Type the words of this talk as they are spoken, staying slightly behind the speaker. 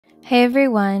Hey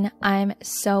everyone, I'm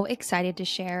so excited to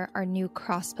share our new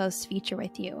cross-post feature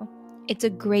with you. It's a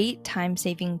great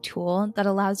time-saving tool that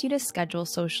allows you to schedule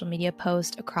social media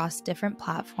posts across different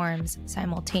platforms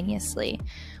simultaneously,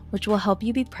 which will help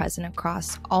you be present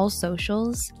across all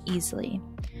socials easily.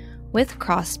 With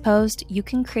cross-post, you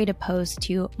can create a post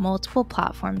to multiple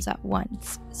platforms at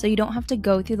once, so you don't have to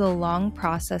go through the long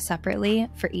process separately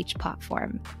for each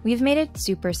platform. We've made it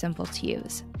super simple to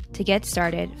use. To get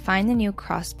started, find the new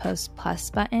Cross-Post Plus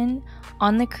button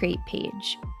on the Create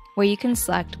page, where you can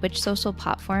select which social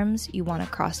platforms you want to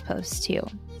cross-post to.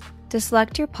 To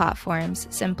select your platforms,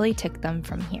 simply tick them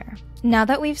from here. Now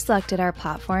that we've selected our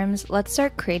platforms, let's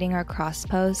start creating our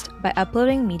cross-post by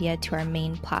uploading media to our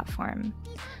main platform.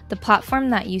 The platform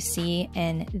that you see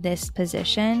in this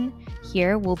position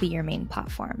here will be your main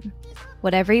platform.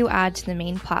 Whatever you add to the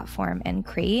main platform and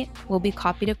create will be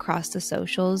copied across the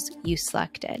socials you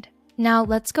selected. Now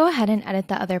let's go ahead and edit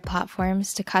the other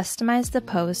platforms to customize the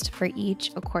post for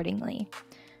each accordingly.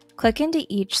 Click into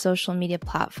each social media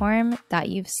platform that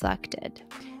you've selected.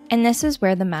 And this is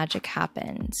where the magic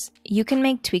happens. You can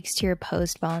make tweaks to your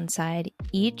post while inside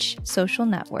each social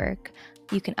network.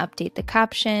 You can update the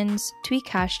captions, tweak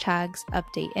hashtags,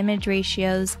 update image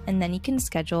ratios, and then you can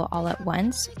schedule all at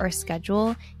once or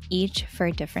schedule each for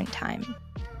a different time.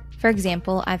 For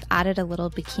example, I've added a little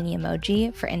bikini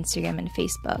emoji for Instagram and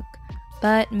Facebook,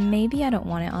 but maybe I don't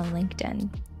want it on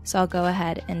LinkedIn. So I'll go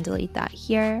ahead and delete that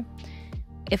here.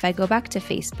 If I go back to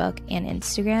Facebook and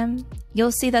Instagram,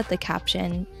 you'll see that the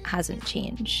caption hasn't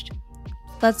changed.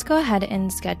 Let's go ahead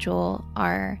and schedule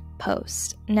our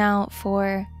post. Now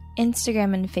for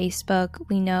Instagram and Facebook,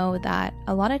 we know that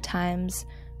a lot of times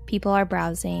people are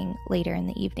browsing later in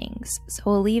the evenings, so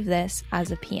we'll leave this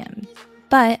as a PM.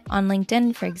 But on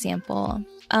LinkedIn, for example,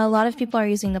 a lot of people are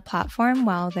using the platform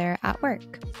while they're at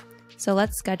work. So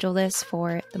let's schedule this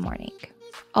for the morning.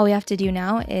 All we have to do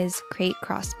now is create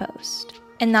cross-post.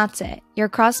 And that's it. Your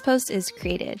cross-post is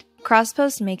created.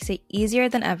 Cross-post makes it easier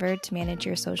than ever to manage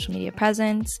your social media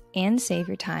presence and save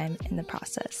your time in the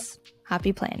process.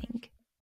 Happy planning.